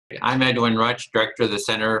I'm Edwin Rutsch, Director of the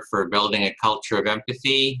Center for Building a Culture of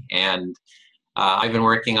Empathy, and I've been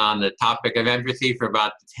working on the topic of empathy for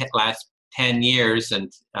about the last 10 years,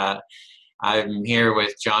 and I'm here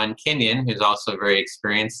with John Kinyon, who's also very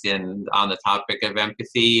experienced on the topic of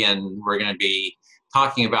empathy, and we're going to be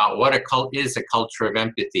talking about what is a culture of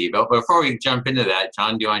empathy. But before we jump into that,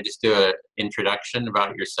 John, do you want to just do an introduction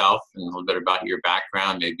about yourself and a little bit about your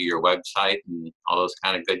background, maybe your website and all those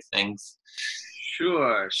kind of good things?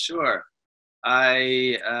 Sure.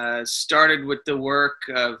 I started with the work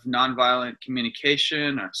of nonviolent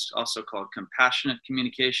communication, or it's also called compassionate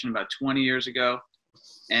communication, about 20 years ago.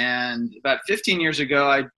 And about 15 years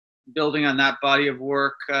ago, building on that body of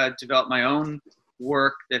work, developed my own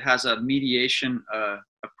work that has a mediation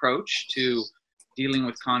approach to dealing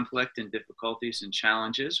with conflict and difficulties and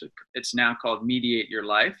challenges. It's now called Mediate Your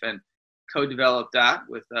Life, and co-developed that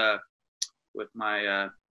with my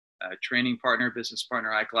training partner, business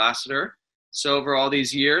partner, Ike Lassiter. So over all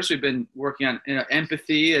these years, we've been working on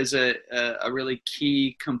empathy as a really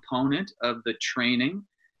key component of the training.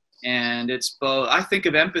 And it's both, I think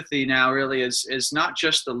of empathy now really as not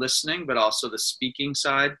just the listening, but also the speaking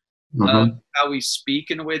side of how we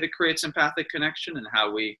speak in a way that creates empathic connection and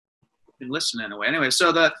how we can listen in a way. Anyway,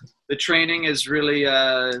 so the training is really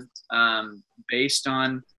based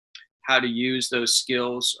on how to use those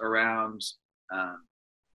skills around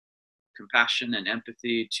compassion and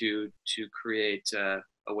empathy to create a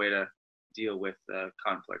way to deal with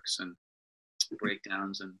conflicts and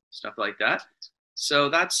breakdowns and stuff like that. So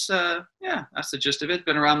that's the gist of it.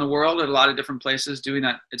 Been around the world at a lot of different places doing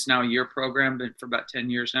that. It's now a year program, been for about 10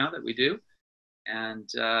 years now that we do. And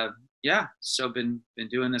so been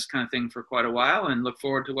doing this kind of thing for quite a while and look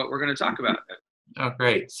forward to what we're going to talk about. Oh,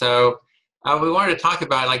 great. So we wanted to talk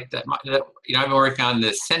about I've been working on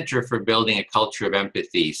the Center for Building a Culture of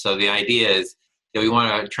Empathy. So the idea is that we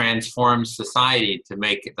want to transform society to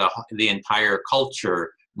make the entire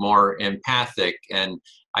culture more empathic. And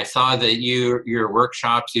I saw that your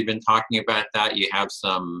workshops, you've been talking about that. You have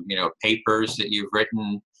some, papers that you've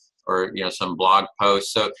written or, some blog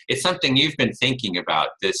posts. So it's something you've been thinking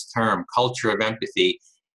about, this term, culture of empathy.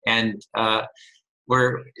 And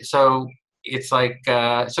it's like,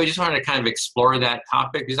 so I just wanted to kind of explore that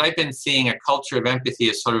topic because I've been seeing a culture of empathy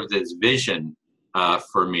as sort of this vision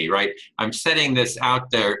for me, right? I'm setting this out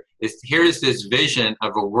there. Here's this vision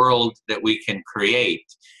of a world that we can create.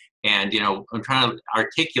 And, I'm trying to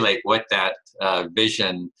articulate what that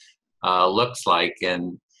vision looks like.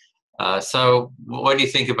 And so what do you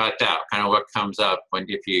think about that? Kind of what comes up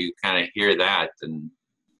if you kind of hear that? And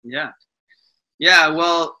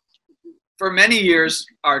well, for many years,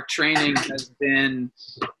 our training has been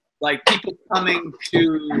like people coming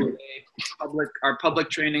to our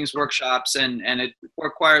public trainings, workshops, and it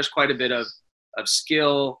requires quite a bit of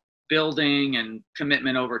skill building and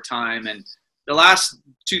commitment over time. And the last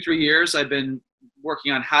 2-3 years, I've been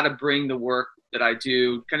working on how to bring the work that I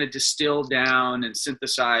do kind of distill down and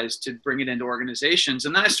synthesize to bring it into organizations.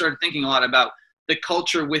 And then I started thinking a lot about the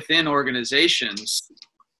culture within organizations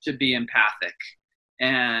to be empathic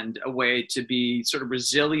and a way to be sort of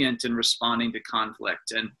resilient in responding to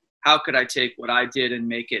conflict. And how could I take what I did and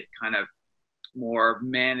make it kind of more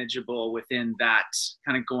manageable within that,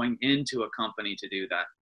 kind of going into a company to do that.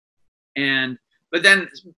 But then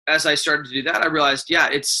as I started to do that, I realized,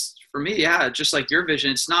 it's for me, just like your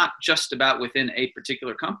vision, it's not just about within a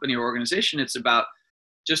particular company or organization. It's about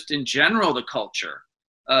just in general, the culture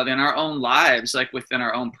of in our own lives, like within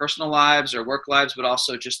our own personal lives or work lives, but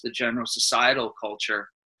also just the general societal culture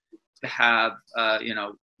to have,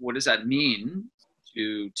 what does that mean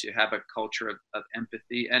to have a culture of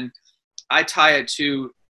empathy? And I tie it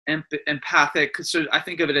to empathic. So I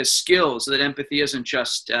think of it as skills, that empathy isn't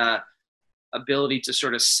just ability to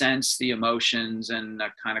sort of sense the emotions and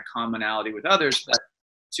a kind of commonality with others, but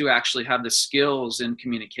to actually have the skills in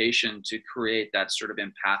communication to create that sort of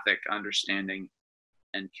empathic understanding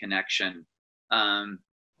and connection.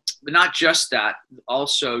 But not just that,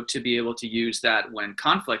 also to be able to use that when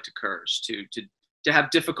conflict occurs, to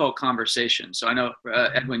have difficult conversations. So I know,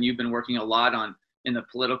 Edwin, you've been working a lot in the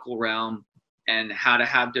political realm and how to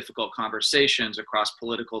have difficult conversations across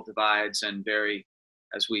political divides and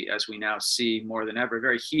as we now see more than ever,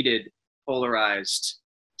 very heated, polarized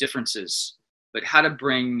differences, but how to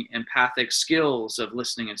bring empathic skills of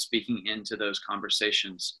listening and speaking into those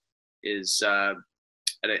conversations is at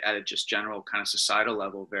a just general kind of societal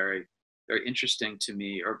level, very, very interesting to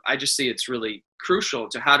me. Or I just see it's really crucial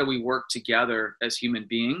to how do we work together as human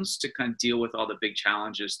beings to kind of deal with all the big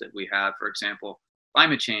challenges that we have. For example,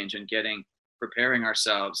 climate change and preparing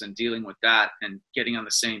ourselves and dealing with that and getting on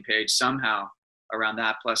the same page somehow around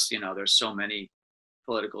that. Plus, there's so many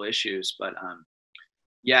political issues, but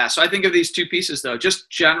yeah. So I think of these two pieces, though, just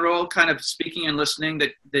general kind of speaking and listening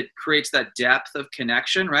that creates that depth of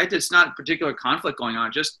connection, right? It's not a particular conflict going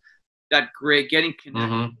on, just that great getting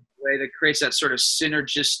connected in a way that creates that sort of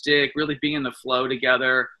synergistic, really being in the flow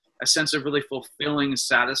together, a sense of really fulfilling,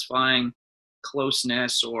 satisfying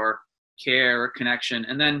closeness or care or connection,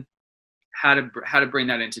 and then how to bring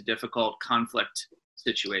that into difficult conflict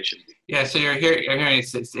situations. Yeah, so you're hearing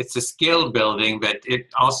it's a skill building, but it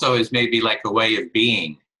also is maybe like a way of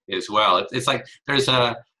being as well. It's like there's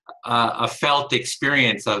a felt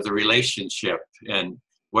experience of the relationship, and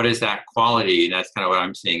what is that quality? And that's kind of what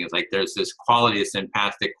I'm seeing, is like there's this quality, this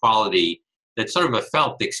empathic quality that's sort of a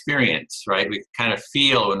felt experience, right? We kind of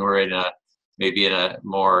feel when we're maybe in a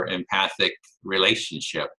more empathic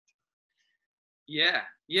relationship.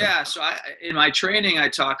 Yeah. So in my training, I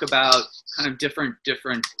talk about kind of different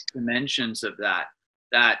dimensions of that.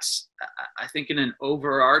 That's, I think, in an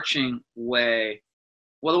overarching way.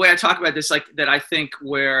 Well, the way I talk about this, like that, I think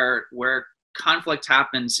where conflict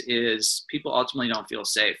happens is people ultimately don't feel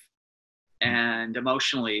safe, and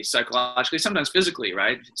emotionally, psychologically, sometimes physically,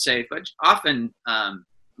 right, safe, but often,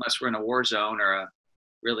 unless we're in a war zone or a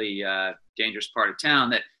really dangerous part of town,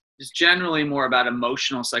 that is generally more about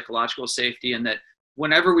emotional, psychological safety, and that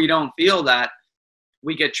whenever we don't feel that,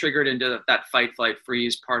 we get triggered into that fight, flight,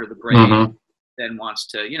 freeze part of the brain. Then wants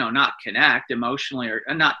to, not connect emotionally or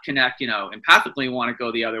not connect, empathically, want to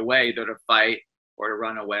go the other way, either to fight or to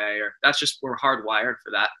run away, or that's just, we're hardwired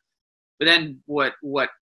for that. But then what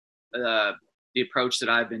the approach that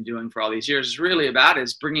I've been doing for all these years is really about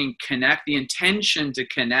is bringing the intention to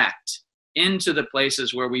connect into the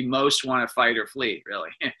places where we most want to fight or flee,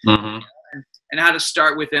 really. And how to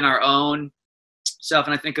start within our own self.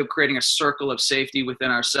 And I think of creating a circle of safety within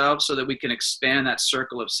ourselves so that we can expand that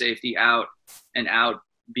circle of safety out and out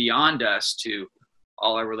beyond us to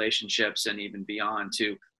all our relationships, and even beyond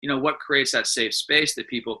to, what creates that safe space that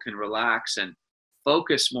people can relax and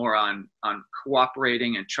focus more on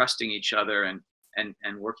cooperating and trusting each other and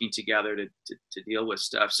working together to deal with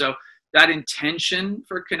stuff. So that intention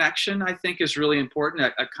for connection, I think, is really important.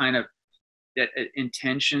 A kind of that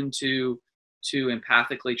intention to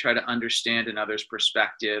empathically try to understand another's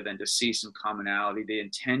perspective and to see some commonality, the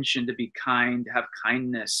intention to be kind, to have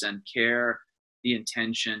kindness and care, the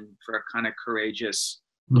intention for a kind of courageous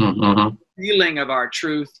feeling of our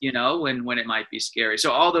truth, when it might be scary.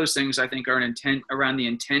 So all those things, I think, are an intent around the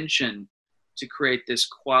intention to create this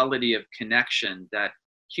quality of connection that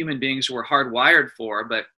human beings were hardwired for,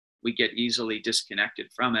 but we get easily disconnected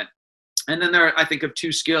from it. And then I think of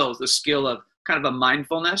two skills: the skill of kind of a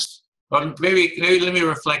mindfulness. Well, maybe let me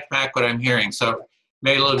reflect back what I'm hearing. So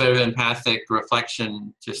maybe a little bit of empathic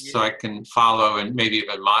reflection, just so I can follow and maybe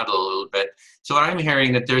even model a little bit. So what I'm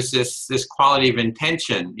hearing, that there's this quality of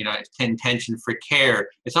intention, intention for care.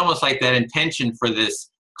 It's almost like that intention for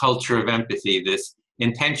this culture of empathy, this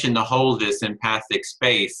intention to hold this empathic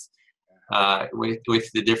space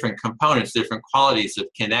with the different components, different qualities of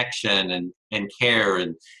connection and care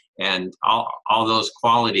and all those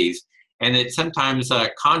qualities. And it sometimes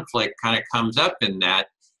conflict kind of comes up in that,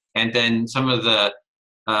 and then some of the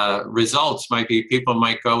results might be people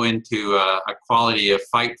might go into a quality of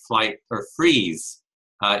fight, flight, or freeze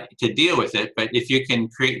to deal with it. But if you can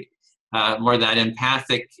create more that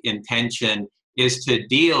empathic intention is to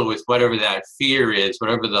deal with whatever that fear is,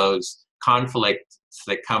 whatever those conflicts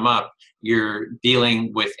that come up, you're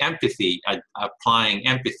dealing with empathy, applying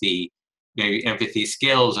empathy, maybe empathy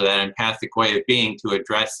skills or that empathic way of being to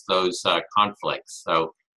address those conflicts.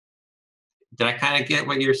 So did I kind of get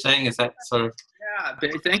what you're saying? Is that sort of? Yeah,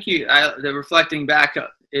 thank you. The reflecting back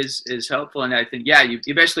is helpful. And I think,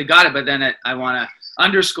 you basically got it. But then I want to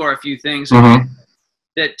underscore a few things that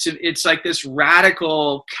it's like this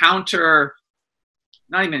radical counter,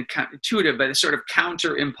 not even intuitive, but a sort of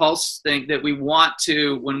counter impulse thing that we want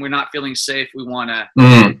to, when we're not feeling safe, we want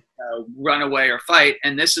to run away or fight.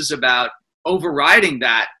 And this is about overriding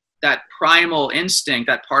that primal instinct,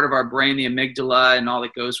 that part of our brain, the amygdala, and all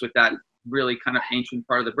that goes with that really kind of ancient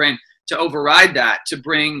part of the brain, to override that, to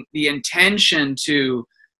bring the intention to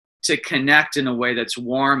connect in a way that's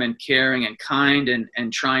warm and caring and kind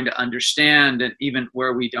and trying to understand, and even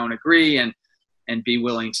where we don't agree, and be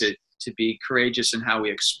willing to be courageous in how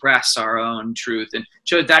we express our own truth, and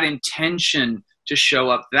show that intention to show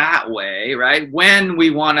up that way, right? When we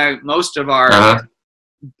want to, most of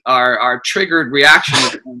our triggered reaction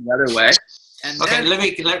is going the other way. And okay,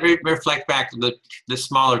 let me reflect back to the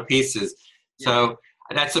smaller pieces. So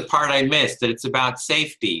that's the part I missed, that it's about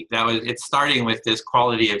safety. It's starting with this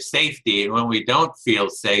quality of safety. And when we don't feel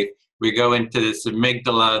safe, we go into this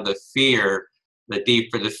amygdala, the fear, the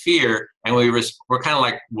deeper the fear, and we're kind of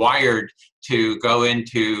like wired to go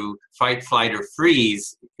into fight, flight, or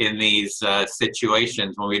freeze in these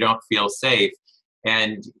situations when we don't feel safe.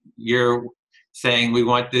 And you're saying you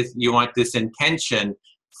want this intention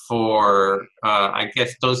for, I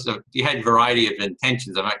guess you had a variety of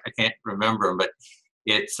intentions. I can't remember them, but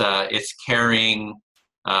it's carrying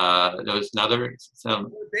those another.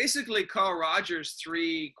 Basically, Carl Rogers'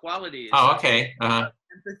 3 qualities. Oh, okay.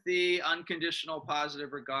 Empathy, unconditional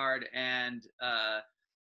positive regard, and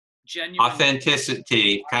genuine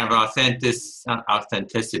authenticity, kind of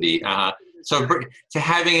authenticity. So to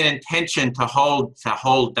having an intention to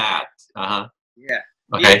hold that. Yeah.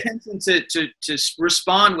 Okay. The intention to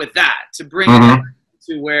respond with that, to bring it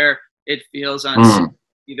to where it feels unsafe,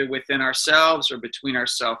 either within ourselves or between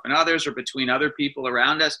ourselves and others or between other people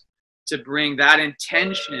around us, to bring that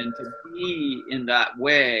intention to be in that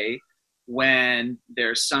way when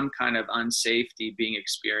there's some kind of unsafety being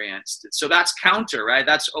experienced. So that's counter, right?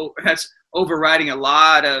 That's overriding a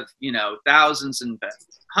lot of, thousands and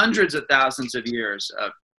hundreds of thousands of years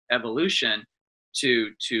of evolution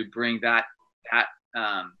to bring that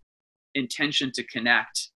intention to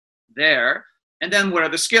connect there. And then what are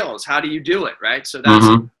the skills? How do you do it, right? So that's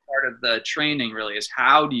part of the training, really, is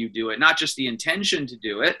how do you do it? Not just the intention to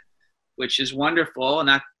do it, which is wonderful, and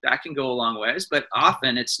that can go a long ways, but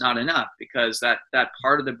often it's not enough, because that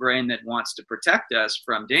part of the brain that wants to protect us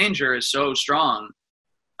from danger is so strong,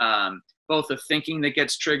 both the thinking that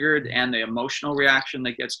gets triggered and the emotional reaction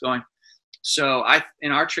that gets going. So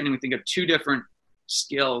in our training, we think of 2 different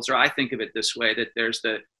skills, or I think of it this way, that there's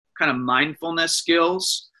the kind of mindfulness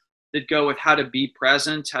skills that go with how to be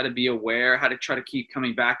present, how to be aware, how to try to keep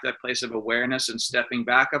coming back to that place of awareness and stepping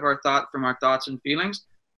back from our thoughts and feelings.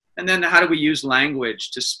 And then how do we use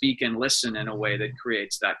language to speak and listen in a way that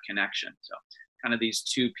creates that connection? So kind of these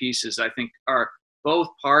 2 pieces, I think, are both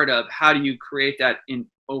part of how do you create that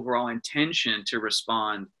overall intention to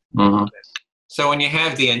respond. So when you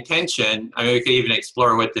have the intention, I mean, we could even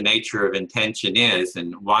explore what the nature of intention is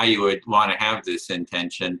and why you would want to have this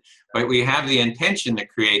intention. But we have the intention to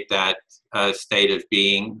create that state of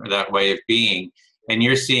being, or that way of being. And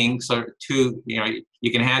you're seeing sort of 2,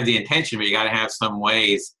 you can have the intention, but you got to have some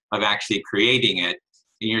ways of actually creating it.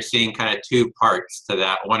 And you're seeing kind of 2 parts to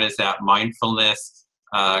that. One is that mindfulness,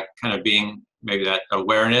 kind of being maybe that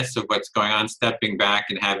awareness of what's going on, stepping back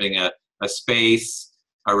and having a space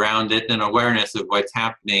around it, and awareness of what's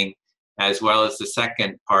happening, as well as the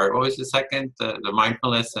second part. What was the second? The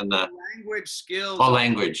mindfulness and the language skills. Oh,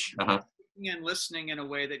 language. Speaking and listening in a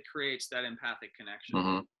way that creates that empathic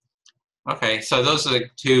connection. Okay, so those are the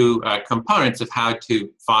 2 components of how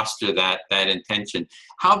to foster that intention.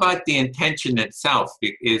 How about the intention itself?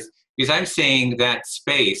 Because I'm saying that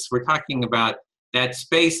space, we're talking about that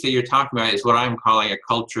space that you're talking about is what I'm calling a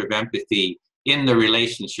culture of empathy in the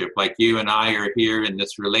relationship. Like you and I are here in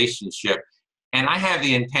this relationship, and I have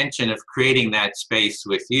the intention of creating that space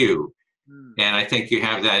with you. And I think you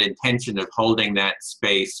have that intention of holding that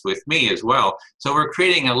space with me as well. So we're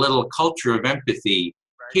creating a little culture of empathy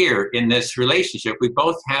here in this relationship. We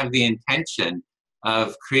both have the intention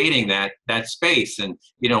of creating that space. And,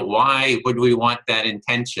 why would we want that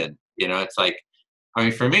intention? It's like, I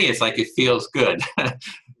mean, for me, it's like it feels good.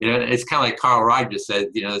 It's kind of like Carl Rogers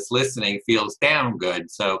said, this listening feels damn good.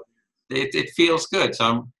 So it feels good. So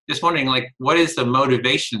I'm just wondering, like, what is the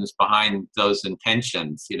motivations behind those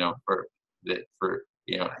intentions,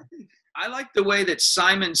 I like the way that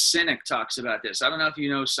Simon Sinek talks about this. I don't know if you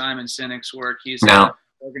know Simon Sinek's work. He's No. an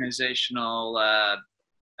organizational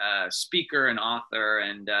speaker and author,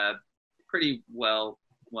 and pretty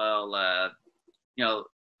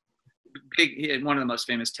big. He had one of the most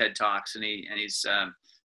famous TED Talks, and he's a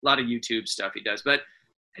lot of YouTube stuff he does. But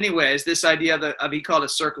anyways, this idea of he called a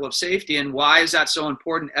circle of safety, and why is that so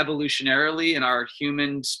important evolutionarily in our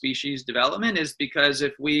human species development is because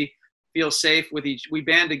if we feel safe we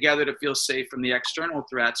band together to feel safe from the external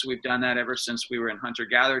threats. We've done that ever since we were in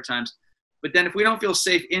hunter-gatherer times. But then if we don't feel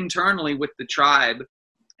safe internally with the tribe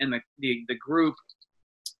and the group,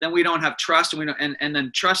 then we don't have trust, and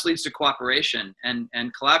then trust leads to cooperation and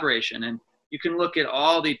collaboration. And you can look at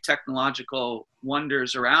all the technological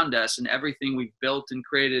wonders around us and everything we've built and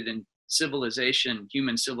created in civilization,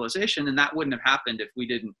 human civilization, and that wouldn't have happened if we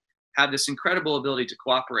didn't have this incredible ability to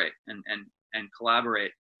cooperate and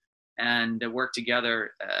collaborate and work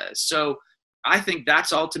together. So I think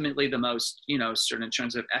that's ultimately the most, sort of in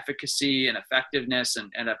terms of efficacy and effectiveness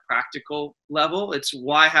and at a practical level. It's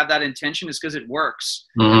why I have that intention is because it works.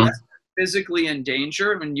 Mm-hmm. That's physically in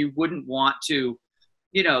danger, and you wouldn't want to,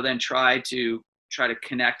 then try to try to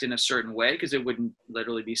connect in a certain way because it wouldn't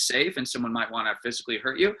literally be safe and someone might want to physically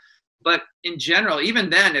hurt you. But in general, even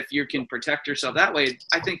then, if you can protect yourself that way,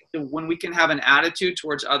 I think when we can have an attitude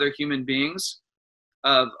towards other human beings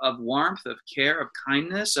of warmth, of care, of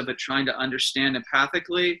kindness, of trying to understand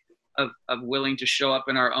empathically, of willing to show up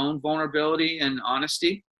in our own vulnerability and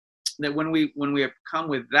honesty, that when we come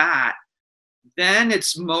with that, then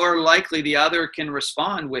it's more likely the other can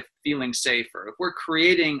respond with feeling safer. If we're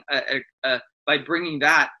creating by bringing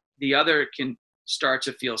that, the other can start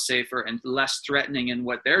to feel safer and less threatening in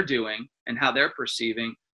what they're doing and how they're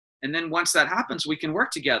perceiving. And then once that happens, we can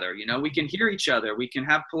work together. We can hear each other. We can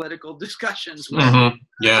have political discussions without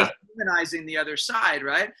just demonizing the other side,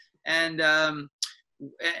 right? And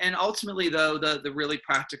ultimately, though, the really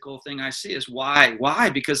practical thing I see is why? Why?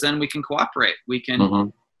 Because then we can cooperate. We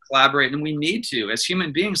can collaborate, and we need to. As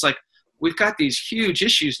human beings, like, we've got these huge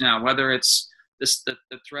issues now, whether it's the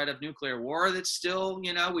threat of nuclear war that's still,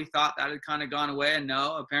 we thought that had kind of gone away, and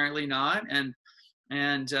no, apparently not.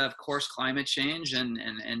 And of course, climate change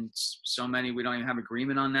and so many, we don't even have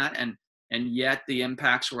agreement on that. And yet the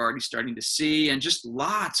impacts we're already starting to see, and just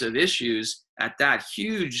lots of issues at that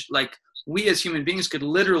huge, like, we as human beings could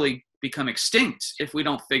literally become extinct if we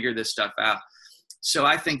don't figure this stuff out. So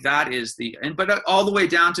I think that is but all the way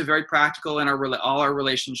down to very practical in all our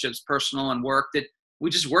relationships, personal and work, that we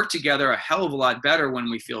just work together a hell of a lot better when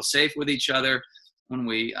we feel safe with each other, when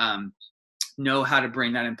we know how to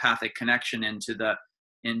bring that empathic connection into the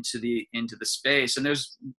space. And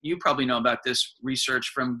you probably know about this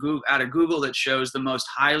research from out of Google that shows the most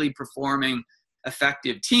highly performing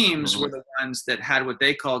effective teams were the ones that had what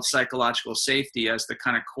they called psychological safety as the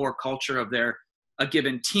kind of core culture of a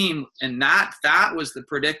given team. And that was the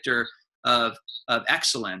predictor of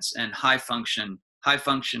excellence and high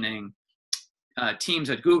functioning teams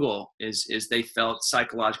at Google is they felt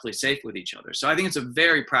psychologically safe with each other. So I think it's a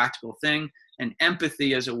very practical thing, and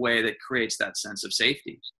empathy is a way that creates that sense of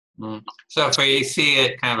safety. So if we see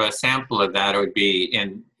it, kind of a sample of that, it would be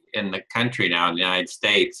in the country now, in the United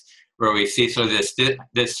States, where we see sort of this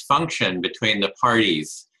dysfunction between the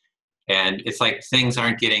parties. And it's like things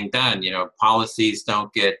aren't getting done. Policies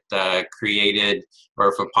don't get created, or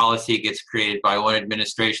if a policy gets created by one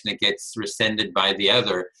administration, it gets rescinded by the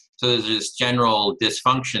other. So there's this general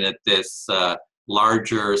dysfunction at this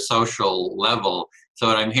larger social level. So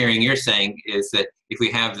what I'm hearing you're saying is that if we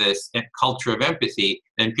have this culture of empathy,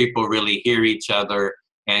 then people really hear each other,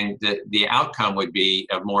 and the outcome would be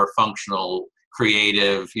a more functional,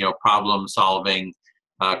 creative, problem-solving,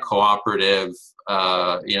 cooperative,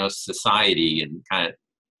 society, and kind of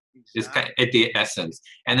is kind of at the essence.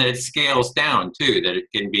 And then it scales down too, that it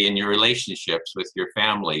can be in your relationships with your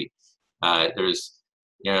family. There's,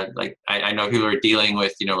 like I know people are dealing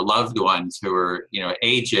with, loved ones who are,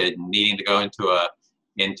 aged and needing to go into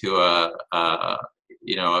a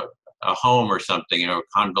home or something, a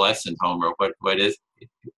convalescent home, or what is it?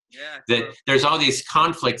 That there's all these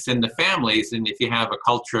conflicts in the families, and if you have a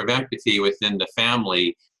culture of empathy within the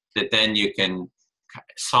family, that then you can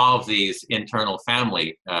solve these internal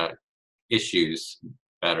family issues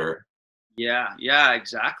better. Yeah,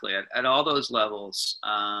 exactly. At all those levels,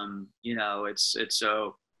 it's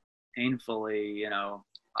so painfully,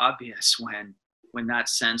 obvious when that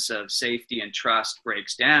sense of safety and trust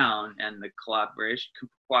breaks down, and the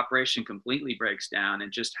cooperation completely breaks down,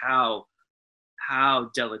 and just how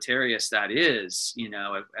deleterious that is,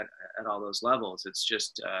 at all those levels. It's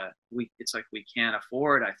just it's like we can't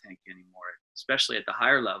afford, I think, anymore, especially at the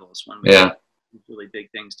higher levels when we have really big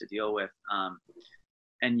things to deal with.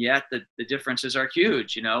 And yet the differences are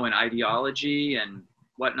huge, in ideology and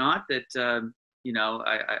whatnot, that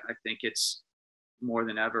I think it's more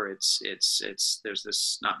than ever. It's there's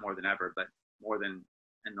this, not more than ever, but more than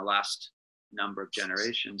in the last number of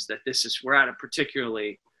generations, that we're at a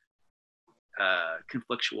particularly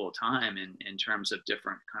conflictual time in terms of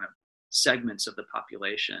different kind of segments of the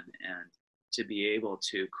population, and to be able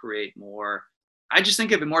to create more, I just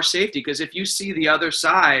think of it more safety, because if you see the other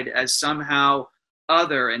side as somehow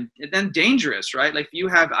other and then dangerous, right? Like, if you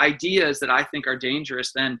have ideas that I think are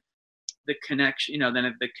dangerous, then the connection,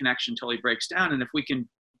 then the connection totally breaks down. And if we can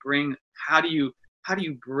bring, how do you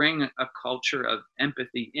bring a culture of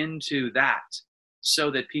empathy into that,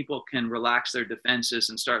 so that people can relax their defenses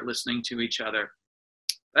and start listening to each other?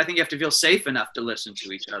 I think you have to feel safe enough to listen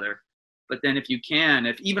to each other. But then if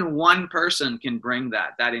even one person can bring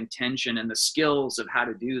that intention and the skills of how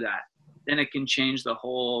to do that, then it can change the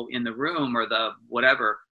whole, in the room or the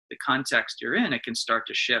whatever the context you're in, it can start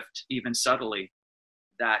to shift even subtly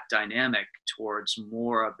that dynamic towards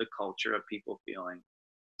more of the culture of people feeling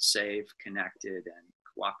safe, connected, and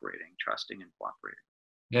cooperating, trusting and cooperating.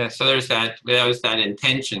 Yeah, so there's that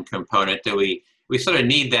intention component that we sort of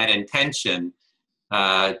need that intention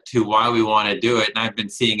to why we want to do it. And I've been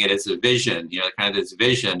seeing it as a vision, kind of this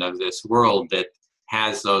vision of this world that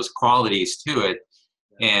has those qualities to it.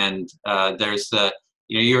 And there's the,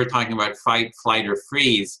 you were talking about fight, flight, or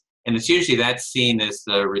freeze. And it's usually that's seen as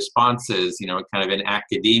the responses, kind of in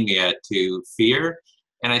academia to fear.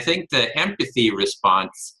 And I think the empathy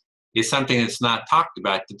response is something that's not talked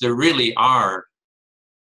about, that there really are,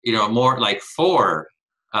 more like 4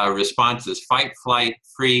 responses: fight, flight,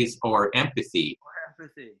 freeze, or empathy.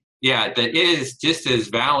 Yeah, that is just as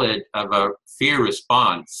valid of a fear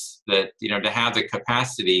response, that, to have the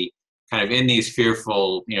capacity kind of in these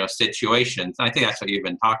fearful, situations. And I think that's what you've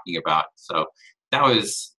been talking about. So that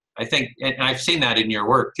was, I think, and I've seen that in your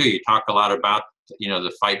work too. You talk a lot about,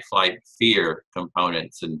 the fight, flight, fear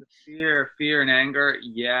components. And fear and anger.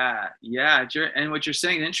 Yeah. And what you're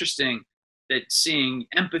saying is interesting, that seeing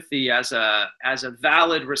empathy as a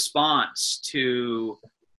valid response to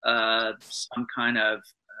some kind of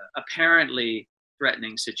apparently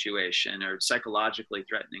threatening situation or psychologically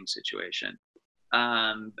threatening situation.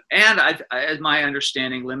 And as my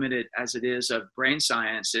understanding, limited as it is of brain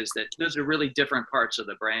science, is that those are really different parts of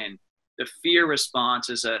the brain. The fear response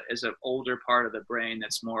is an older part of the brain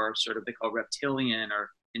that's more sort of, they call reptilian or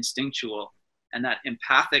instinctual, and that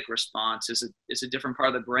empathic response is a different part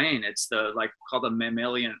of the brain. It's called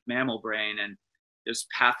the mammal brain, and there's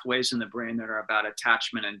pathways in the brain that are about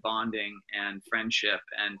attachment and bonding and friendship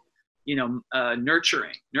and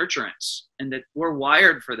nurturance, and that we're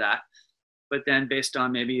wired for that. But then based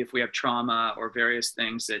on maybe if we have trauma or various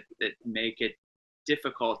things that make it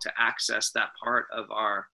difficult to access that part of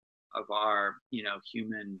our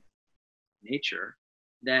human nature,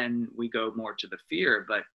 then we go more to the fear.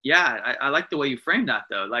 But yeah, I like the way you frame that,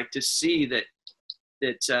 though. Like to see that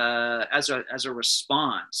as a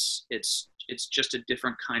response, it's just a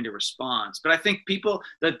different kind of response. But I think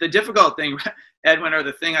the difficult thing, Edwin, or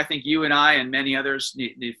the thing I think you and I and many others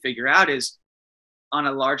need to figure out is, on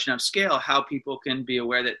a large enough scale, how people can be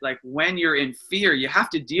aware that, like, when you're in fear, you have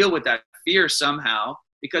to deal with that fear somehow,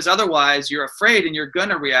 because otherwise you're afraid and you're going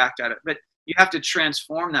to react at it. But you have to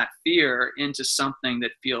transform that fear into something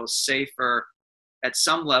that feels safer at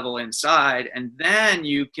some level inside. And then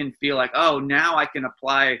you can feel like, oh, now I can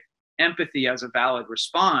apply empathy as a valid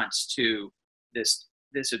response to this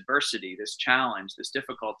adversity, this challenge, this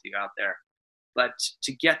difficulty out there. But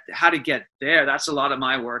how to get there, that's a lot of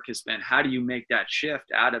my work has been, how do you make that shift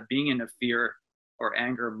out of being in a fear or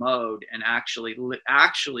anger mode and actually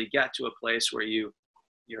get to a place where your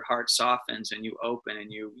heart softens and you open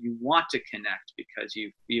and you want to connect because you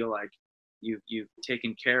feel like you've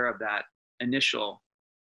taken care of that initial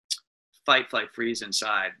fight, flight, freeze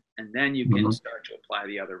inside, and then you can start to apply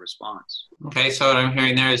the other response. Okay, so what I'm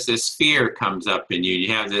hearing there is this fear comes up in you.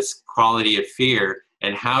 You have this quality of fear.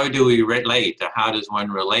 And how do we relate? Or how does one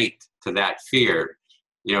relate to that fear?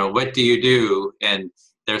 What do you do? And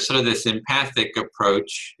there's sort of this empathic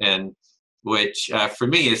approach, and which for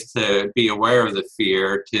me is to be aware of the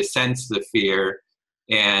fear, to sense the fear,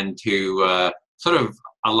 and to sort of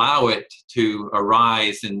allow it to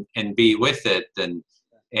arise and be with it, and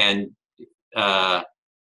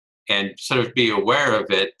sort of be aware of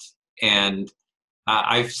it. And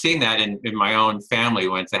I've seen that in my own family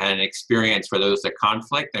once I had an experience where there was a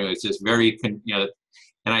conflict, and it was just very, and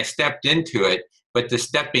I stepped into it, but the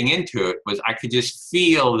stepping into it was, I could just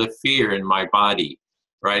feel the fear in my body,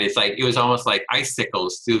 right? It was almost like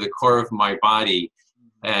icicles through the core of my body.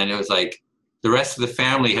 And it was like the rest of the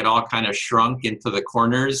family had all kind of shrunk into the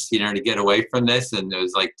corners, to get away from this. And there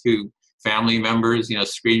was like 2 family members,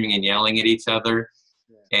 screaming and yelling at each other.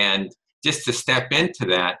 And just to step into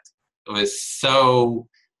that, it was so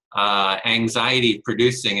anxiety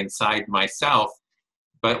producing inside myself.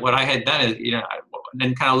 But what I had done is,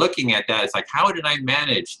 then kind of looking at that, it's like, how did I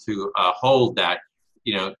manage to hold that,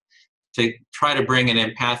 to try to bring an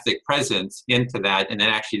empathic presence into that, and then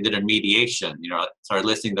actually did a mediation, started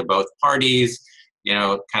listening to both parties,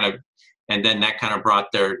 kind of, and then that kind of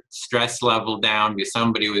brought their stress level down because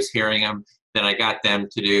somebody was hearing them. Then I got them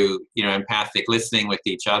to do, empathic listening with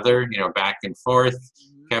each other, back and forth.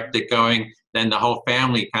 Kept it going. Then the whole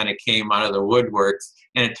family kind of came out of the woodworks,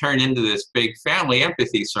 and it turned into this big family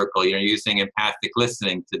empathy circle, using empathic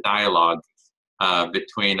listening to dialogue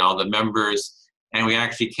between all the members. And we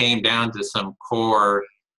actually came down to some core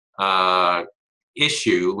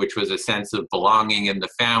issue, which was a sense of belonging in the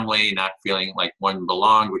family, not feeling like one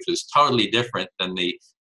belonged, which was totally different than the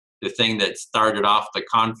thing that started off the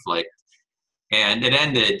conflict. And it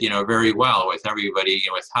ended, very well with everybody,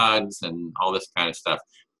 with hugs and all this kind of stuff.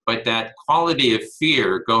 But that quality of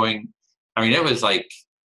fear it was like,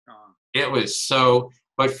 it was so,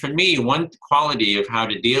 but for me, one quality of how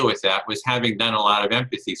to deal with that was having done a lot of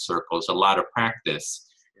empathy circles, a lot of practice.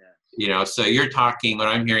 So you're talking, what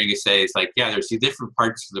I'm hearing you say is like, there's these different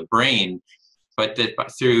parts of the brain, but that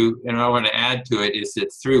through, I want to add to it, is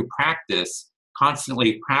that through practice,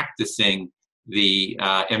 constantly practicing the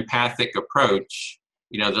empathic approach,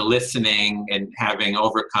 the listening and having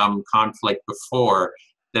overcome conflict before,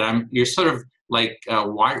 that you're sort of like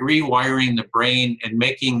rewiring the brain and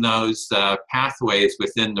making those pathways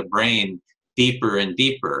within the brain deeper and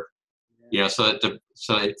deeper.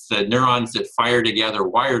 So it's the neurons that fire together,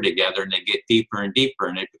 wire together, and they get deeper and deeper,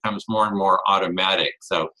 and it becomes more and more automatic.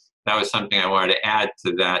 So that was something I wanted to add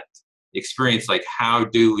to that experience. Like, how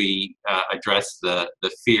do we address the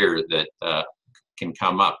fear that can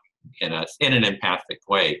come up in an empathic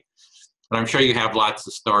way? But I'm sure you have lots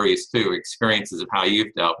of stories too, experiences of how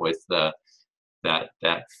you've dealt with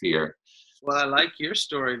that fear. Well, I like your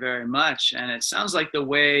story very much, and it sounds like the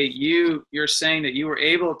way you're saying that you were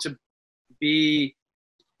able to be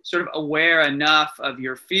sort of aware enough of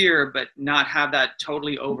your fear, but not have that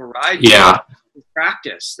totally override you. Yeah.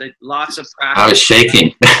 Practice, lots of practice. I was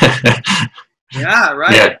shaking. Yeah,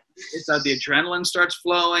 right. Yeah. It's the adrenaline starts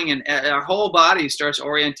flowing, and our whole body starts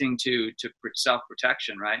orienting to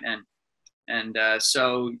self-protection, right? And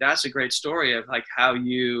so that's a great story of like how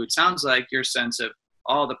it sounds like your sense of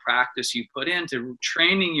all the practice you put into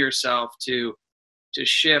training yourself to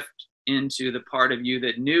shift into the part of you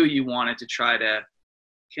that knew you wanted to try to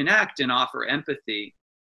connect and offer empathy,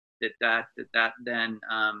 that then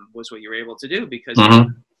was what you were able to do, because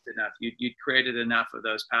you'd created enough of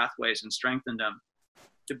those pathways and strengthened them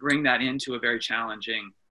to bring that into a very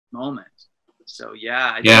challenging moment. So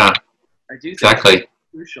I do think exactly. that's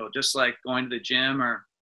crucial, just like going to the gym or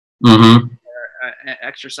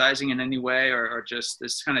exercising in any way, or just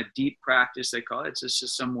this kind of deep practice they call it. It's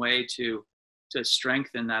just some way to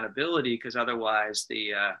strengthen that ability, because otherwise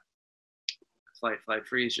the flight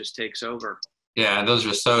freeze just takes over. Yeah, those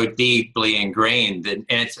are so deeply ingrained, and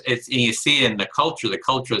it's and you see it in the culture. The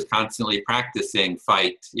culture is constantly practicing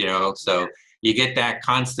fight, so you get that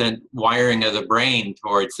constant wiring of the brain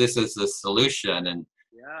towards this is the solution. And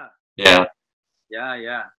yeah.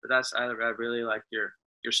 But I really like your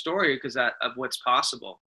story, because of what's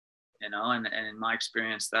possible, and in my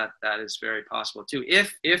experience that is very possible too.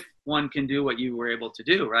 If one can do what you were able to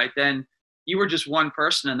do, right? Then you were just one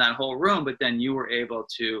person in that whole room, but then you were able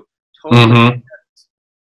to totally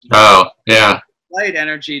light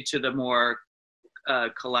energy to the more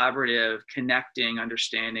collaborative, connecting,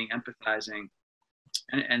 understanding, empathizing,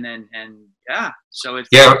 so it's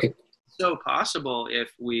so possible if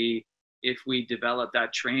we develop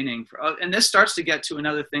that training and this starts to get to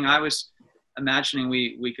another thing I was imagining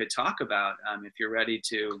we could talk about, if you're ready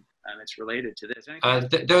to. It's related to this.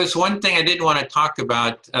 There was one thing I did want to talk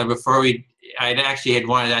about before I'd actually had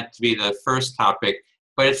wanted that to be the first topic,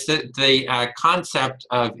 but it's the concept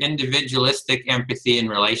of individualistic empathy and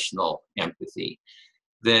relational empathy.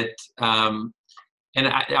 That, and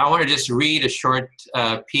I want to just read a short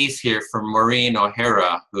piece here from Maureen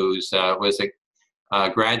O'Hara, who's was a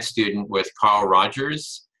grad student with Carl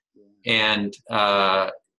Rogers, and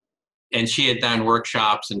she had done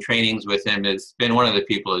workshops and trainings with him. Has been one of the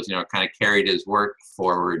people who's kind of carried his work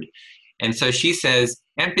forward. And so she says,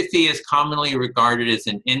 empathy is commonly regarded as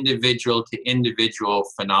an individual to individual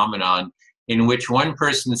phenomenon in which one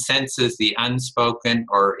person senses the unspoken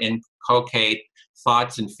or inculcate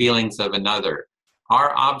thoughts and feelings of another.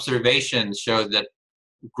 Our observations show that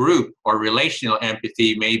group or relational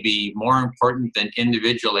empathy may be more important than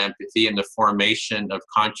individual empathy in the formation of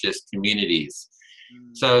conscious communities.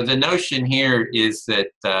 So the notion here is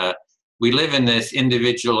that we live in this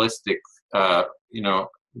individualistic,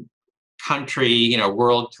 country,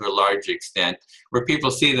 world to a large extent, where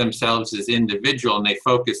people see themselves as individual and they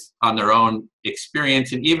focus on their own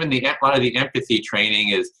experience. And even a lot of the empathy training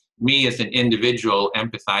is me as an individual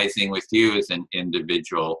empathizing with you as an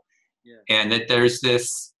individual. Yeah. And that there's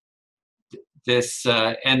this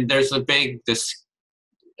and there's a big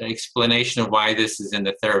explanation of why this is in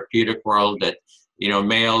the therapeutic world, that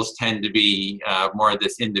males tend to be more of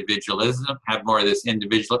this individualism, have more of this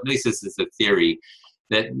individual, at least this is a theory,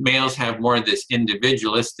 that males have more of this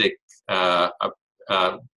individualistic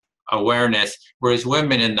awareness, whereas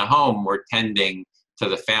women in the home were tending to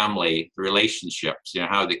the family, the relationships,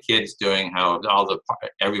 how the kids doing, how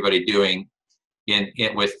everybody doing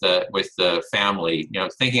with the family,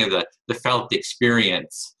 thinking of the felt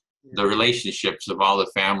experience, the relationships of all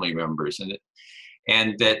the family members. And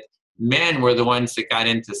and that men were the ones that got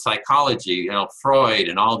into psychology, you know, Freud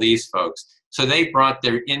and all these folks. So they brought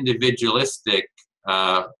their individualistic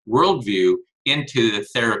worldview into the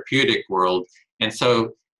therapeutic world. And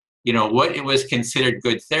so, you know, what it was considered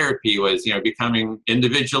good therapy was, you know, becoming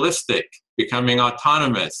individualistic, becoming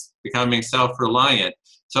autonomous, becoming self-reliant.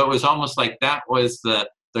 So it was almost like that was the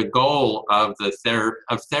goal of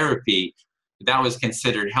therapy. That was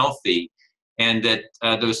considered healthy, and that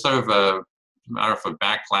there was sort of a, I don't know if a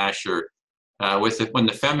backlash or when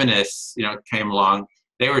the feminists, you know, came along,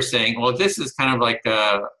 they were saying, well, this is kind of like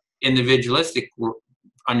a individualistic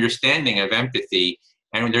understanding of empathy,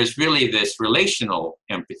 and there's really this relational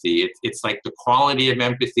empathy. It's like the quality of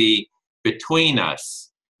empathy between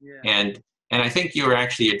us. Yeah. And I think you were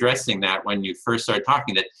actually addressing that when you first started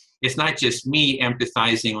talking, that it's not just me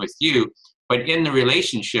empathizing with you, but in the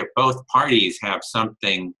relationship, both parties have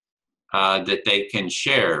something that they can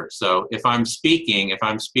share. So if I'm speaking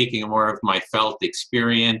more of my felt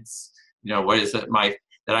experience, you know, what is it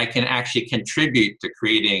that I can actually contribute to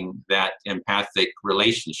creating that empathic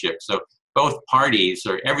relationship. So both parties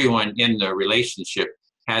or everyone in the relationship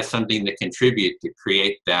has something to contribute to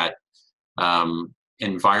create that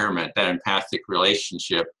environment, that empathic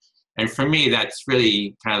relationship. And for me, that's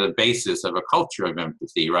really kind of the basis of a culture of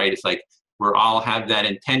empathy, right? It's like we're all have that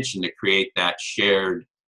intention to create that shared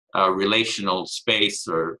relational space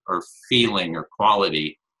or feeling or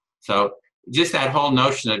quality. So just that whole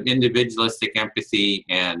notion of individualistic empathy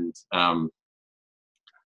and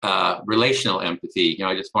relational empathy, you know,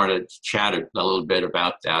 I just wanted to chat a little bit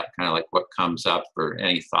about that, kind of like what comes up or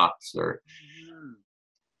any thoughts or.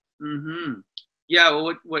 Mm-hmm. Yeah,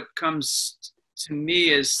 well, what comes to me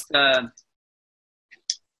is the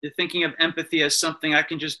thinking of empathy as something I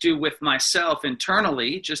can just do with myself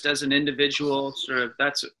internally, just as an individual. Sort of,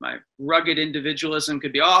 that's what my rugged individualism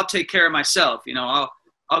could be. Oh, I'll take care of myself. You know,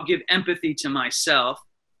 I'll give empathy to myself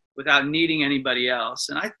without needing anybody else.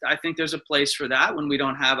 And I think there's a place for that. When we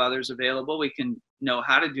don't have others available, we can know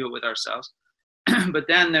how to do it with ourselves. But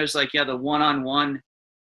then there's like, yeah, the one-on-one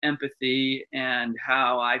empathy and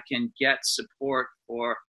how I can get support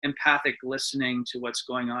for empathic listening to what's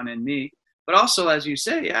going on in me. But also, as you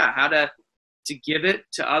say, yeah, how to give it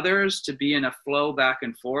to others, to be in a flow back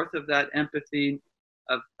and forth of that empathy,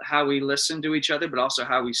 of how we listen to each other, but also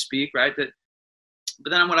how we speak, right? But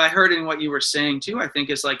then what I heard in what you were saying too, I think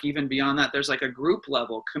is like even beyond that, there's like a group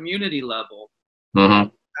level, community level,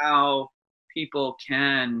 how people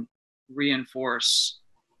can reinforce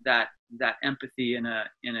that empathy in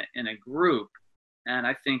a group. And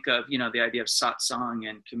I think of, you know, the idea of satsang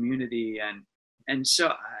and community and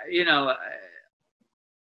so, you know,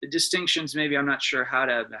 the distinctions, maybe I'm not sure how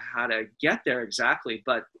to get there exactly,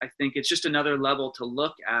 but I think it's just another level to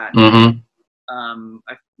look at.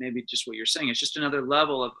 Maybe just what you're saying, it's just another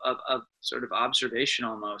level of sort of observation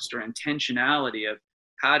almost, or intentionality of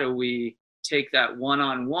how do we take that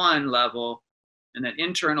one-on-one level and that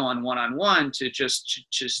internal and one-on-one to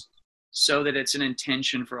just so that it's an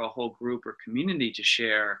intention for a whole group or community to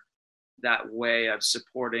share that way of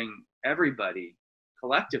supporting everybody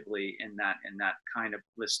collectively in that kind of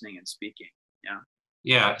listening and speaking.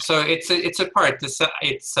 Yeah, so it's a part.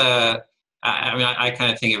 I mean, I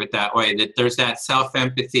kind of think of it that way, that there's that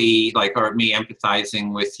self-empathy, like, or me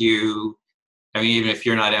empathizing with you. I mean, even if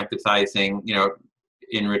you're not empathizing, you know,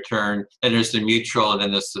 in return, then there's the mutual and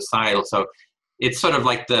then the societal. So it's sort of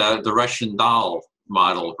like the Russian doll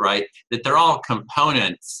model, right? That they're all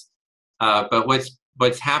components. But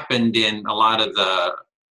what's happened in a lot of the,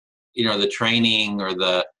 you know, the training or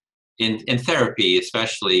in therapy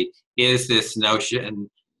especially, is this notion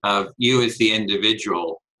of you as the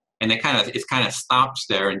individual. And it kind of stops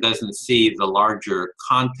there and doesn't see the larger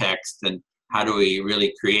context and how do we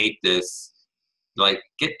really create this, like,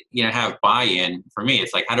 have buy-in. For me,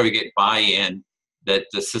 it's like, how do we get buy-in that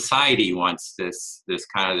the society wants this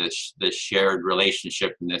kind of this shared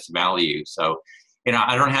relationship and this value. So, you know,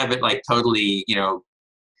 I don't have it like totally, you know,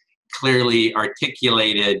 clearly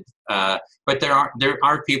articulated, but there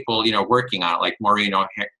are people, you know, working on it, like Maureen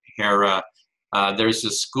O'Hara. There's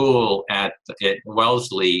a school at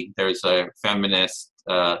Wellesley. There's a feminist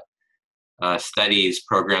studies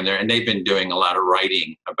program there, and they've been doing a lot of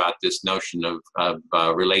writing about this notion of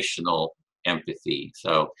relational empathy.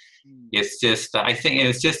 So it's just, I think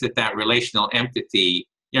it's just that relational empathy,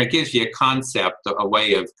 you know, it gives you a concept, a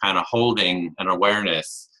way of kind of holding an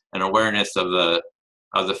awareness of the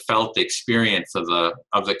felt experience of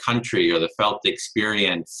the country, or the felt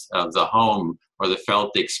experience of the home, or the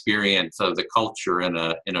felt experience of the culture in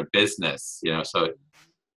a business, you know. So it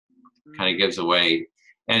kind of gives away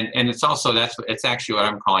and it's also, it's actually what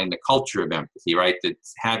I'm calling the culture of empathy, right?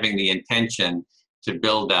 That's having the intention to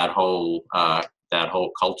build that whole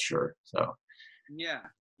culture. So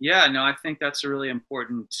yeah, no, I think that's a really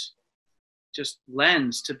important just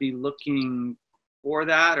lens to be looking for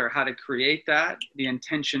that, or how to create that, the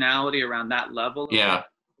intentionality around that level. Yeah.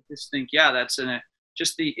 I just think, yeah, that's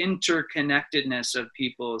just the interconnectedness of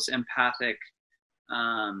people's empathic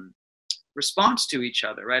response to each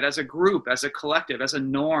other, right? As a group, as a collective, as a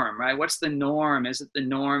norm, right? What's the norm? Is it the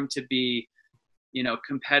norm to be,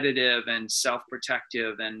 competitive and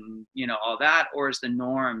self-protective and, all that? Or is the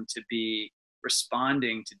norm to be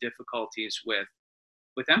responding to difficulties with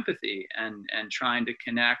empathy and trying to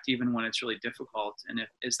connect even when it's really difficult? And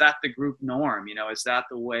is that the group norm? Is that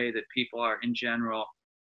the way that people are in general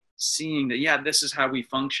seeing that, yeah, this is how we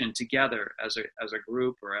function together as a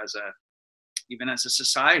group, or even as a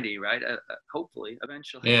society, right? Hopefully,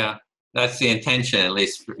 eventually. Yeah, that's the intention, at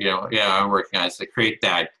least. I'm working on it, to create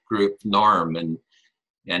that group norm and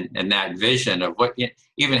that vision of what,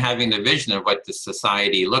 even having the vision of what the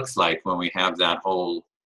society looks like when we have that whole,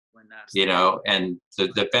 and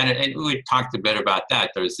the benefit. And we talked a bit about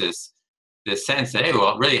that. There's this sense that, hey,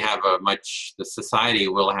 we'll really have the society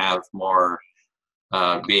will have more.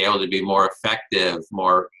 Be able to be more effective,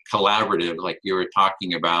 more collaborative, like you were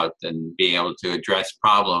talking about, and being able to address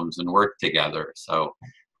problems and work together. So,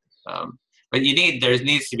 but there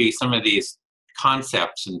needs to be some of these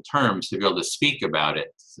concepts and terms to be able to speak about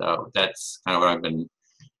it. So that's kind of what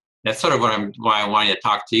that's sort of why I wanted to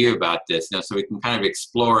talk to you about this, so we can kind of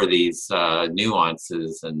explore these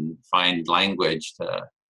nuances and find language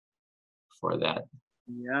for that.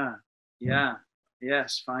 Yeah.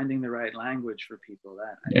 Yes, finding the right language for people.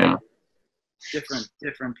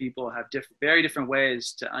 Different people have very different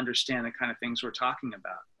ways to understand the kind of things we're talking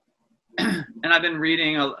about. And I've been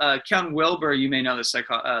reading Ken Wilber. You may know this. Heard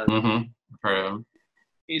of him.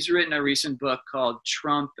 He's written a recent book called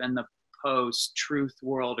 "Trump and the Post-Truth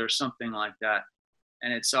World" or something like that,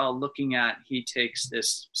 and it's all looking at. He takes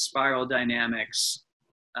this spiral dynamics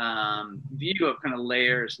view of kind of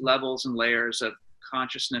levels and layers of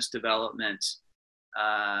consciousness development.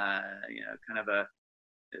 Kind of a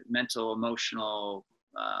mental, emotional,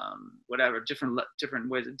 whatever, different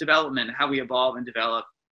ways of development, how we evolve and develop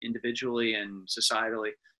individually and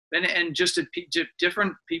societally. And just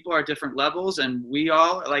different people are at different levels, and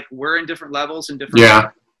we're in different levels and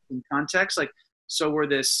different contexts. So we're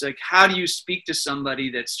this, how do you speak to somebody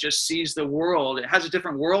that's just sees the world, it has a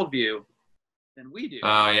different worldview than we do?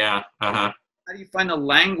 Oh, yeah. Uh-huh. How do you find a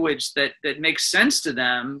language that makes sense to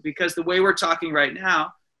them? Because the way we're talking right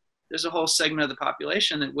now, there's a whole segment of the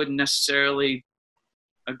population that wouldn't necessarily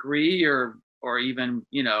agree or even,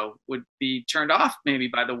 would be turned off maybe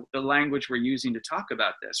by the language we're using to talk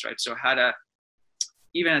about this, right? So how to,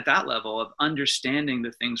 even at that level of understanding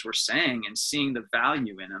the things we're saying and seeing the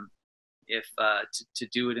value in them, if to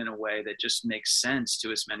do it in a way that just makes sense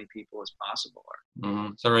to as many people as possible.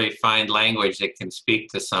 Mm-hmm. So really find language that can speak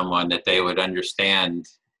to someone that they would understand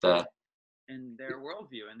in their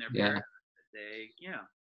worldview and their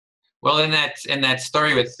Well, in that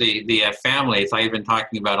story with the families, I've been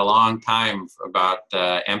talking about a long time about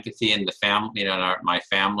empathy in the family, in my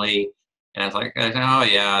family, and I was like, oh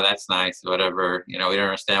yeah, that's nice, whatever, we don't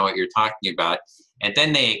understand what you're talking about, and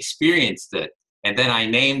then they experienced it. And then I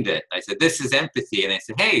named it. I said, this is empathy. And they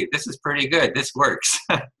said, hey, this is pretty good. This works.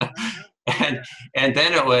 and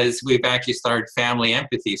then we've actually started family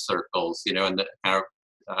empathy circles, and the kind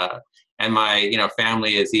of, and my,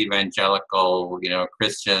 family is evangelical,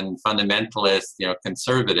 Christian, fundamentalist,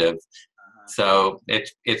 conservative. So it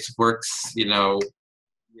works,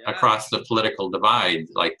 across the political divide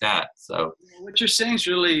like that. So what you're saying is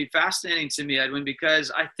really fascinating to me, Edwin, because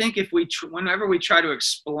I think if whenever we try to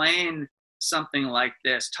explain something like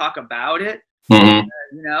this, talk about it,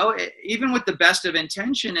 even with the best of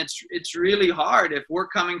intention, it's really hard if we're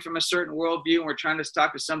coming from a certain worldview and we're trying to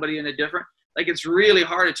talk to somebody in a different, it's really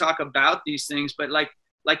hard to talk about these things. But like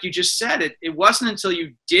you just said, it wasn't until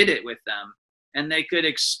you did it with them and they could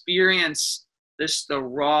experience the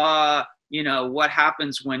raw, what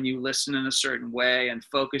happens when you listen in a certain way and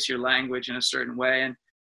focus your language in a certain way,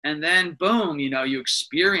 and then boom, you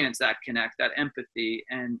experience that connect, that empathy,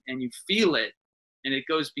 and you feel it, and it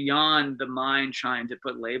goes beyond the mind trying to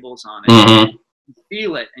put labels on it. Mm-hmm. You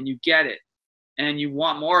feel it and you get it, and you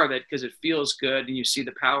want more of it because it feels good and you see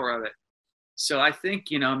the power of it. So I think,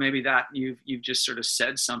 maybe that you've just sort of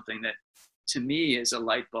said something that to me is a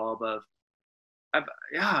light bulb of,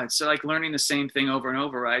 it's like learning the same thing over and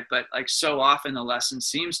over, right? But so often the lesson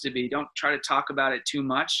seems to be, don't try to talk about it too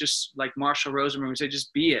much. Just like Marshall Rosenberg would say,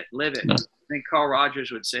 just be it, live it, think Carl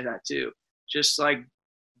Rogers would say that too. Just like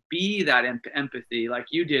be that empathy like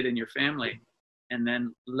you did in your family, and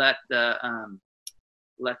then let the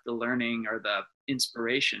learning or the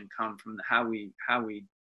inspiration come from how we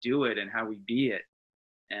do it and how we be it.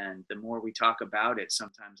 And the more we talk about it,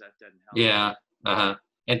 sometimes that doesn't help. Yeah.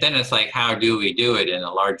 And then it's like, how do we do it in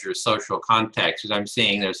a larger social context? Because I'm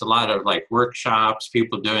seeing there's a lot of like workshops,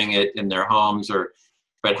 people doing it in their homes,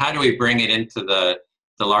 but how do we bring it into the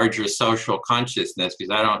larger social consciousness?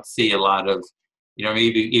 Because I don't see a lot of,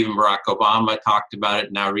 maybe even Barack Obama talked about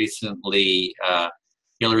it. Now recently,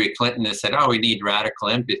 Hillary Clinton has said, oh, we need radical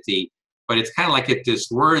empathy, but it's kind of like at this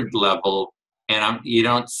word level, and I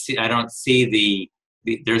don't see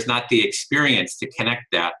there's not the experience to connect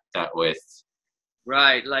that with.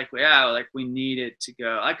 Right, like we need it to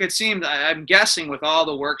go. I'm guessing with all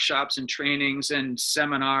the workshops and trainings and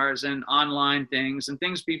seminars and online things and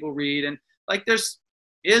things people read, and like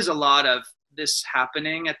is a lot of this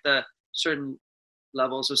happening at the certain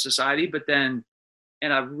levels of society, but then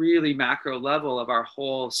in a really macro level of our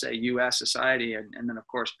whole, say, U.S. society, and then of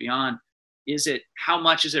course beyond, how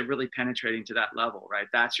much is it really penetrating to that level, right?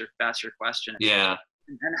 That's your question. Yeah.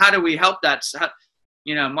 And how do we help that?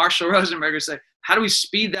 Marshall Rosenberg would say, how do we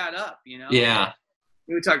speed that up? Yeah.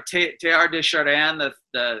 We would talk. Teilhard de Chardin,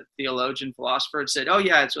 the theologian philosopher, said, "Oh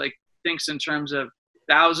yeah, it's like thinks in terms of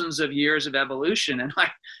thousands of years of evolution," and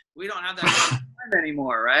like we don't have that time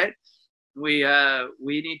anymore, right? We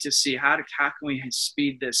need to see how can we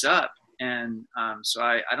speed this up, and so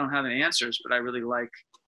I don't have any answers, but I really like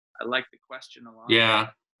the question a lot. Yeah.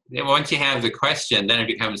 Once you have the question, then it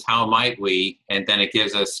becomes how might we, and then it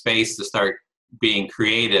gives us space to start being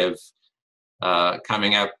creative,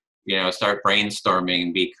 coming up, start brainstorming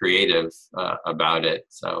and be creative about it.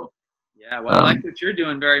 So yeah, well, I like what you're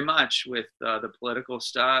doing very much with the political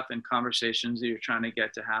stuff and conversations that you're trying to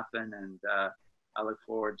get to happen, and I look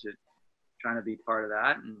forward to trying to be part of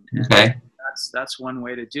that. And okay. That's one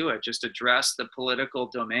way to do it. Just address the political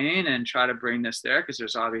domain and try to bring this there, because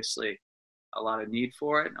there's obviously a lot of need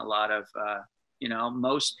for it, and a lot of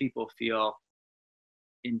most people feel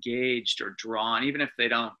engaged or drawn, even if they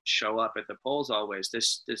don't show up at the polls always.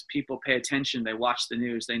 This people pay attention, they watch the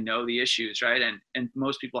news, they know the issues, right? And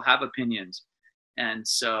most people have opinions, and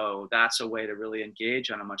so that's a way to really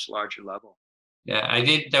engage on a much larger level. Yeah,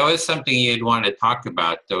 there was something you'd want to talk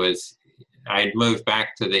about. I'd moved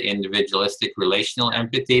back to the individualistic relational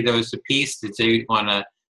empathy. There was a piece that you want to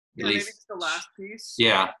maybe it's the last piece.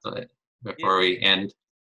 Yeah, before we end.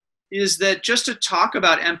 Is that just to talk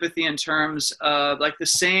about empathy in terms of like the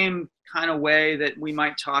same kind of way that we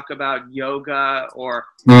might talk about yoga or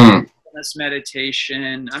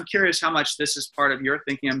meditation. I'm curious how much this is part of your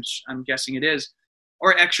thinking. I'm guessing it is.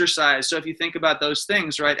 Or exercise. So if you think about those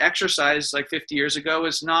things, right? Exercise like 50 years ago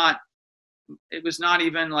was not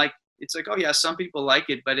even like, it's like, oh yeah, some people like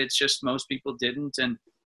it, but it's just most people didn't. And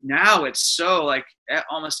now it's so like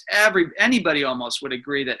almost anybody almost would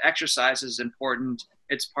agree that exercise is important.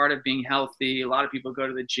 It's part of being healthy. A lot of people go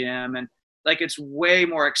to the gym, and like it's way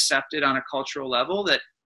more accepted on a cultural level that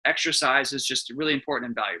exercise is just really important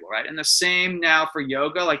and valuable, right? And the same now for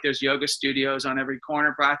yoga. Like there's yoga studios on every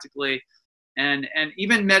corner practically. And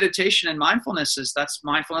even meditation and mindfulness is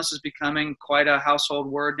becoming quite a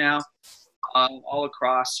household word now, all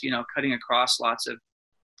across, cutting across lots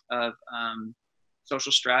of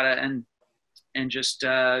social strata, and just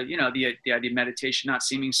the idea of meditation not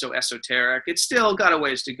seeming so esoteric. It's still got a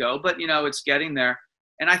ways to go, but it's getting there.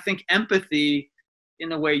 And I think empathy, in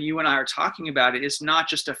the way you and I are talking about it, is not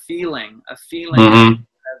just a feeling of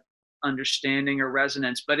understanding or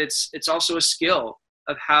resonance, but it's also a skill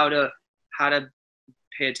of how to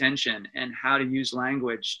pay attention and how to use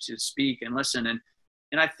language to speak and listen.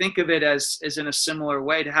 And I think of it as in a similar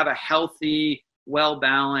way, to have a healthy,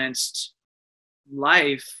 well-balanced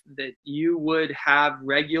life, that you would have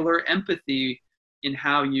regular empathy in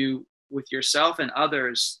how you, with yourself and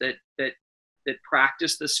others, that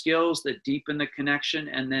practice the skills, that deepen the connection,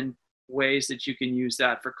 and then ways that you can use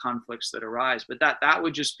that for conflicts that arise. But that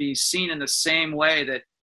would just be seen in the same way that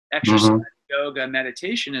exercise, yoga,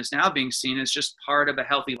 meditation is now being seen as just part of a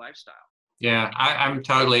healthy lifestyle. Yeah, I'm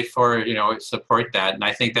totally for, support that. And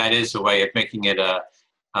I think that is a way of making it a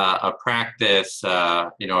practice,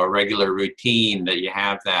 a regular routine, that you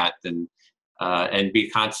have that and be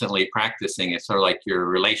constantly practicing. It's sort of like your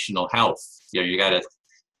relational health. You got to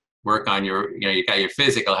work on you got your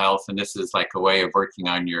physical health, and this is like a way of working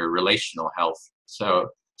on your relational health. So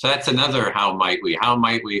that's another how might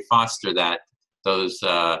we foster those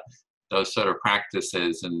sort of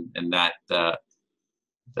practices and that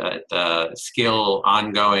skill,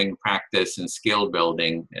 ongoing practice and skill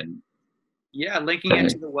building. And Yeah, linking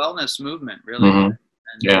into the wellness movement, really.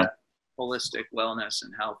 Mm-hmm. And holistic wellness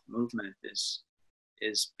and health movement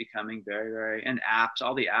is becoming very, very, and apps,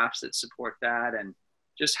 all the apps that support that, and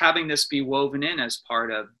just having this be woven in as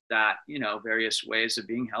part of that, you know, various ways of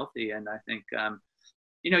being healthy. And I think,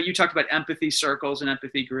 you know, you talked about empathy circles and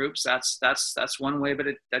empathy groups. That's one way, but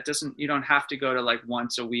that doesn't, you don't have to go to like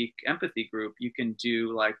once a week empathy group. You can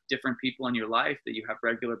do like different people in your life that you have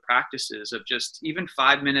regular practices of just even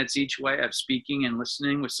 5 minutes each way of speaking and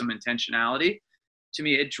listening with some intentionality. To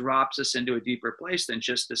me, it drops us into a deeper place than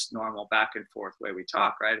just this normal back and forth way we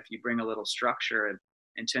talk, right? If you bring a little structure and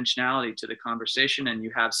intentionality to the conversation and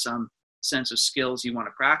you have some sense of skills you want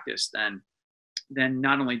to practice, then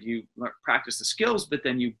not only do you practice the skills, but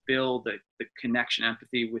then you build the connection,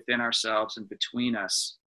 empathy within ourselves and between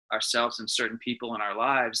ourselves and certain people in our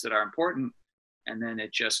lives that are important. And then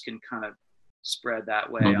it just can kind of spread that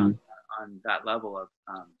way on that level of,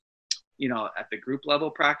 you know, at the group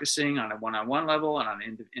level, practicing on a one-on-one level and on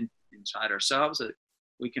inside ourselves, that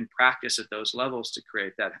we can practice at those levels to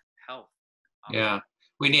create that health. Yeah.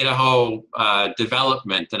 We need a whole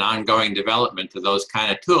development, an ongoing development of those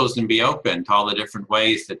kind of tools, and be open to all the different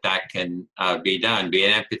ways that can be done. Be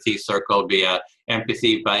an empathy circle, be a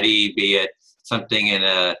empathy buddy, be it something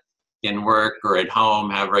in work or at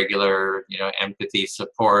home, have regular, you know, empathy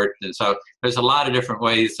support. And so there's a lot of different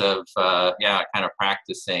ways of kind of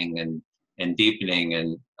practicing and deepening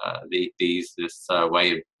and this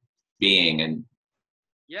way of being. And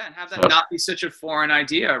and have that not be such a foreign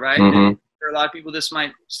idea, right? For a lot of people, this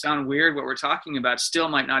might sound weird, what we're talking about, still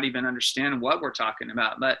might not even understand what we're talking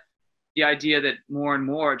about. But the idea that more and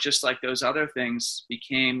more, just like those other things,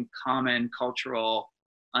 became common cultural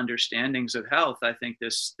understandings of health. I think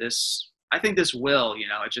this will, you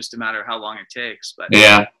know, it's just a matter of how long it takes. But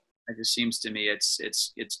it just seems to me it's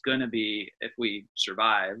going to be, if we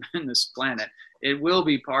survive in this planet, it will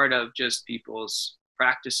be part of just people's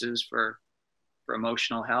practices for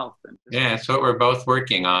emotional health. And it's what we're both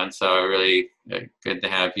working on. So really good to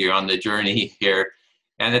have you on the journey here.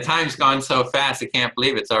 And the time's gone so fast, I can't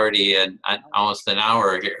believe it's already almost an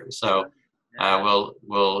hour here. So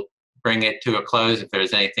we'll bring it to a close. If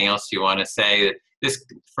there's anything else you want to say, this,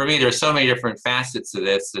 for me, there's so many different facets to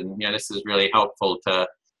this, and you know, this is really helpful to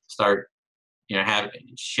start, you know,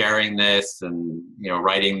 sharing this and, you know,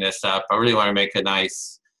 writing this up. I really want to make a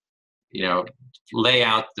nice, you know, lay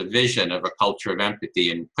out the vision of a culture of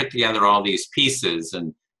empathy and put together all these pieces,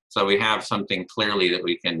 and so we have something clearly that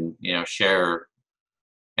we can, you know, share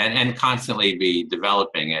and constantly be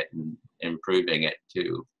developing it and improving it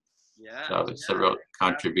too. So it's a real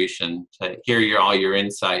contribution to hear all your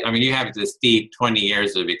insight. I mean, you have this deep 20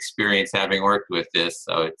 years of experience having worked with this,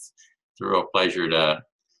 so it's a real pleasure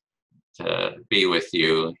to be with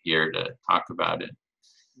you here to talk about it.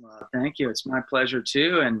 Well, thank you. It's my pleasure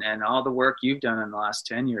too. And all the work you've done in the last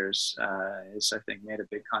 10 years is, I think, made a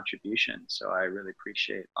big contribution. So I really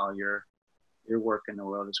appreciate all your work in the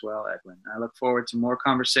world as well, Edwin. I look forward to more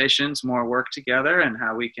conversations, more work together, and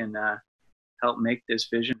how we can help make this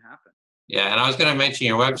vision happen. Yeah, and I was going to mention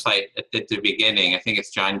your website at the beginning. I think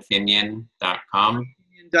it's johnkinyon.com.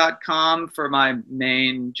 Kinyon.com for my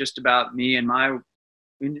main, just about me and my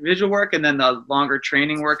individual work, and then the longer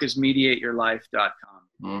training work is mediateyourlife.com.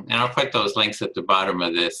 And I'll put those links at the bottom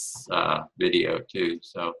of this video too.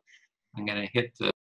 So I'm going to hit the